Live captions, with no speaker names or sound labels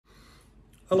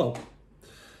Hello.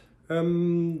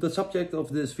 The subject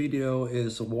of this video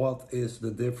is what is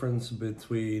the difference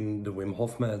between the Wim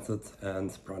Hof method and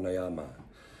Pranayama.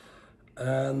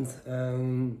 And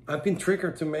I've been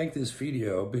triggered to make this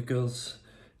video because,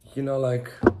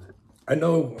 I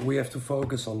know we have to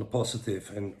focus on the positive,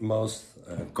 and most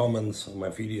comments on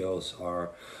my videos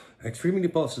are extremely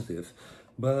positive.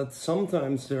 But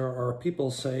sometimes there are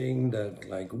people saying that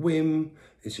Wim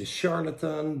is a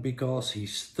charlatan because he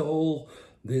stole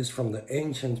this from the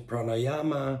ancient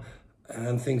Pranayama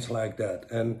and things like that.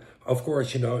 And of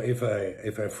course,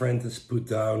 if a friend is put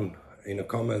down in a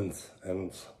comment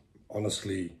and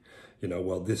honestly,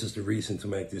 well, this is the reason to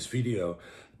make this video,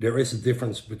 there is a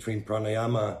difference between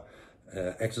Pranayama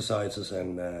exercises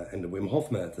and the Wim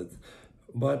Hof method.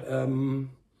 But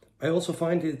I also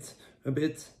find it a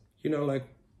bit,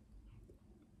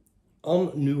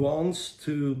 unnuanced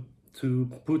to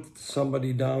put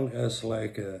somebody down as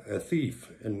like a thief,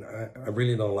 and I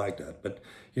really don't like that. But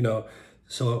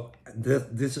so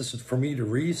this is for me the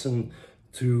reason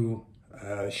to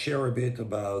share a bit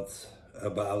about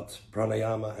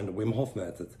Pranayama and the Wim Hof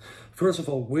method. First of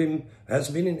all, Wim has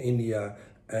been in India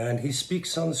and he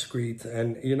speaks Sanskrit,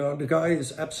 and the guy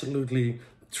is absolutely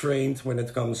trained when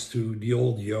it comes to the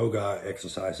old yoga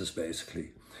exercises.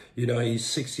 Basically, he's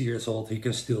 60 years old, he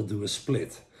can still do a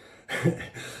split.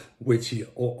 Which he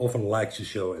often likes to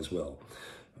show as well.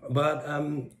 But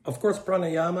of course,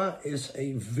 Pranayama is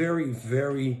a very,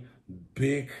 very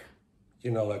big,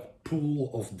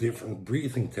 pool of different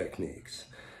breathing techniques.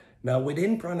 Now,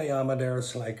 within Pranayama,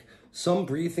 there's some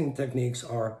breathing techniques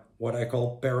are what I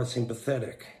call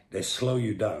parasympathetic. They slow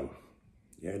you down.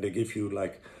 Yeah, they give you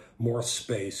more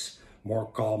space, more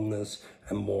calmness,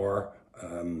 and more,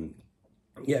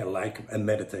 like a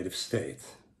meditative state.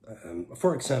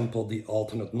 For example, the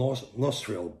alternate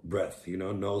nostril breath,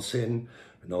 nose in,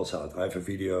 nose out. I have a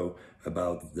video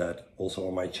about that also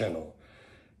on my channel.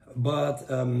 But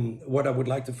what I would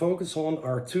like to focus on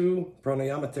are two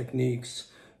pranayama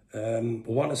techniques.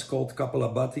 One is called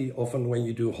Kapalabhati. Often when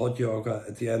you do hot yoga,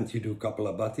 at the end you do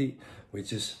Kapalabhati,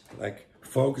 which is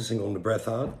focusing on the breath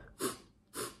out,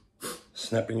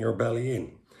 snapping your belly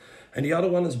in. And the other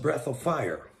one is breath of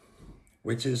fire,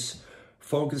 which is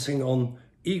focusing on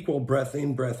equal breath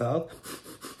in, breath out,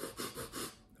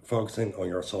 focusing on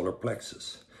your solar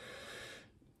plexus.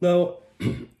 Now,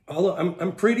 although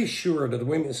I'm pretty sure that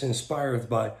Wim is inspired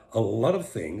by a lot of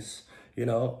things,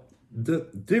 the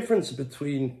difference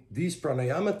between these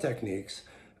pranayama techniques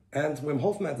and Wim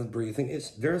Hof method breathing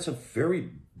is there's a very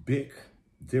big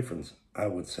difference, I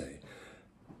would say,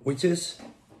 which is,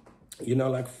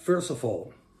 first of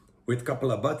all, with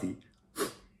Kapalabhati,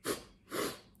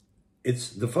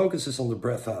 the focus is on the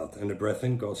breath out and the breath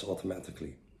in goes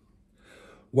automatically.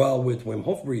 While with Wim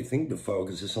Hof breathing, the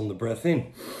focus is on the breath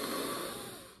in.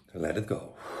 Let it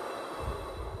go.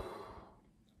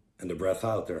 And the breath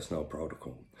out, there's no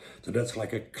protocol. So that's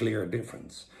a clear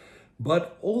difference.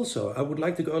 But also, I would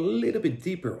like to go a little bit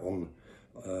deeper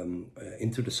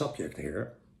into the subject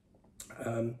here.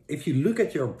 If you look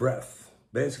at your breath,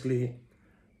 basically,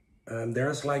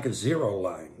 there's a zero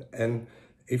line. And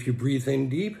if you breathe in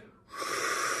deep,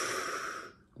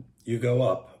 you go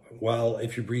up, while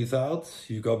if you breathe out,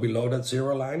 you go below that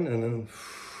zero line and then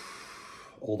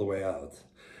all the way out.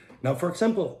 Now, for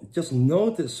example, just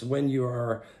notice when you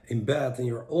are in bed and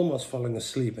you're almost falling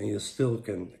asleep and you still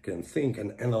can think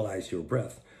and analyze your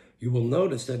breath, you will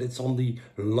notice that it's on the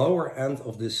lower end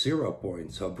of this 0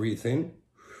 point. So breathe in.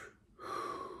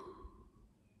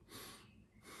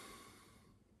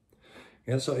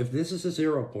 And so if this is a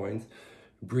 0 point,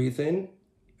 breathe in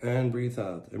and breathe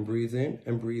out, and breathe in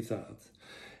and breathe out.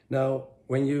 Now,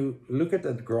 when you look at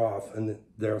that graph and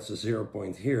there's a 0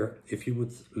 point here, if you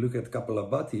would look at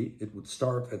Kapalabhati, it would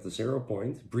start at the 0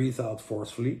 point, breathe out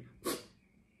forcefully,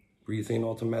 breathe in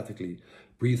automatically,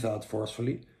 breathe out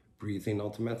forcefully, breathe in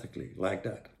automatically, like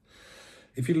that.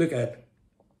 If you look at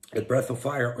breath of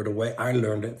fire, or the way I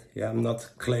learned it, I'm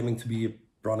not claiming to be a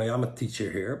pranayama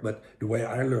teacher here, but the way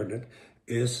I learned it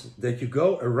is that you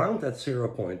go around that 0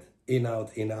 point, in,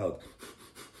 out,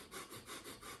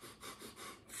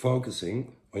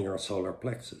 focusing on your solar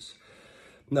plexus.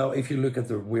 Now, if you look at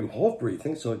the Wim Hof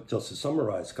breathing, so just to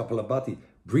summarize, Kapalabhati,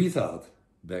 breathe out,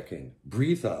 back in,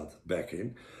 breathe out, back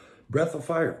in, breath of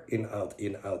fire, in, out,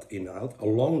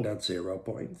 along that 0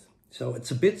 point. So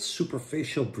it's a bit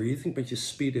superficial breathing, but you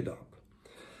speed it up.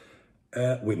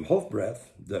 Wim Hof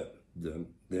breath, the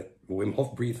Wim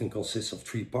Hof breathing consists of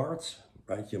 3 parts.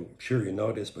 Right? I'm sure you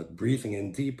know this, but breathing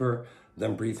in deeper,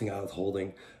 then breathing out,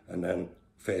 holding, and then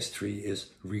phase 3 is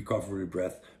recovery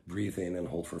breath, breathe in and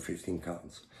hold for 15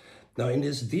 counts. Now in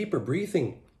this deeper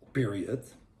breathing period,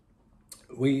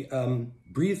 we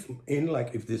breathe in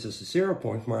like if this is a 0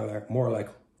 point, more like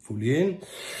fully in,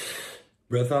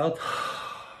 breath out,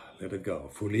 let it go.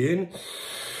 Fully in,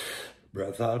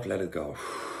 breath out, let it go.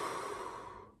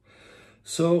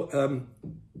 So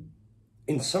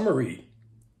in summary,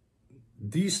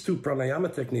 these two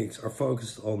pranayama techniques are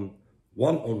focused on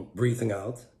one on breathing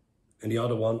out and the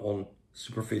other one on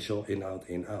superficial in, out,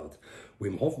 in, out.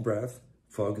 Wim Hof breath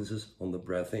focuses on the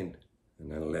breath in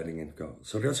and then letting it go.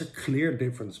 So there's a clear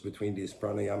difference between these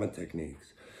pranayama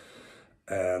techniques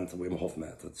and the Wim Hof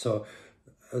method.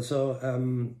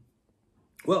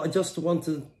 Well, I just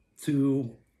wanted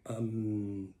to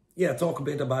talk a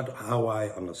bit about how I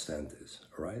understand this,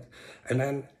 all right? And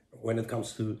then when it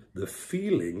comes to the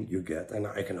feeling you get, and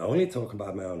I can only talk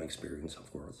about my own experience,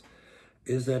 of course,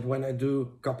 is that when I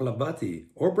do Kapalabhati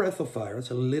or Breath of Fire,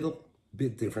 it's a little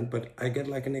bit different, but I get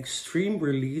like an extreme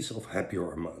release of happy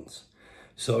hormones.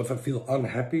 So if I feel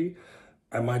unhappy,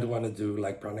 I might want to do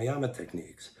like pranayama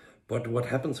techniques. But what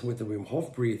happens with the Wim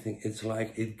Hof breathing, it's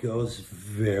like it goes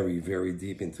very, very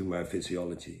deep into my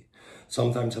physiology.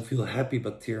 Sometimes I feel happy,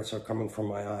 but tears are coming from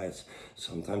my eyes.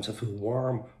 Sometimes I feel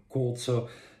warm, cold. So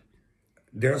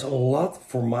there's a lot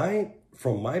from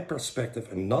my perspective,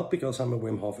 and not because I'm a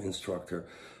Wim Hof instructor,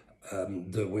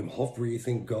 the Wim Hof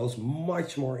breathing goes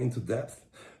much more into depth.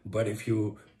 But if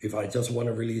I just want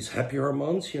to release happy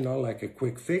hormones, you know, like a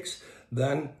quick fix,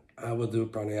 then I will do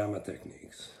pranayama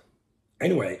techniques.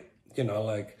 Anyway, you know,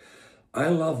 like I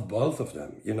love both of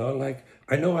them, you know, like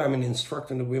I know I'm an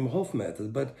instructor in the Wim Hof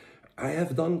method, but I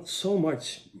have done so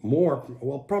much more.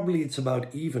 Well, probably it's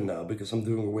about even now because I'm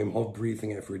doing Wim Hof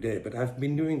breathing every day, but I've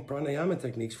been doing pranayama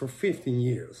techniques for 15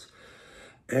 years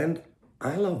and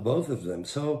I love both of them.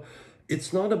 So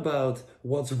it's not about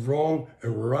what's wrong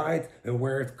and right and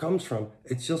where it comes from.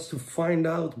 It's just to find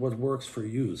out what works for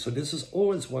you. So this is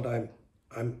always what I'm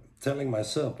telling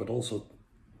myself, but also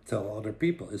tell other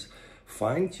people, is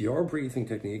find your breathing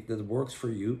technique that works for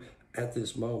you at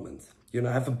this moment. You know,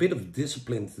 have a bit of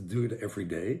discipline to do it every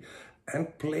day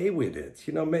and play with it.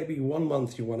 You know, maybe 1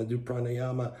 month you want to do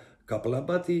pranayama,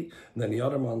 Kapalabhati, and then the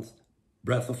other month,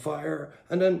 Breath of Fire,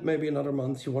 and then maybe another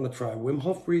month you want to try Wim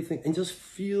Hof breathing, and just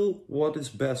feel what is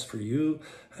best for you,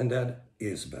 and that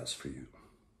is best for you.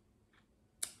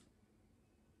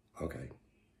 Okay,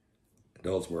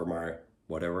 those were my,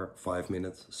 whatever, 5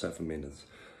 minutes, 7 minutes.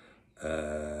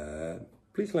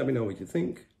 Please let me know what you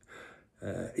think.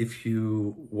 If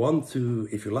you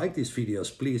like these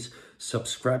videos, please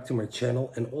subscribe to my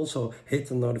channel and also hit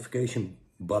the notification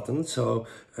button so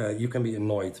you can be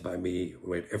annoyed by me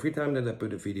with every time that I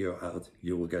put a video out.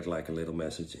 You will get like a little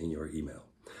message in your email.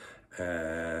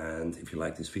 And if you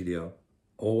like this video,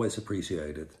 always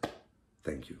appreciate it.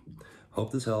 Thank you.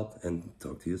 Hope this helped and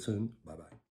talk to you soon. Bye bye.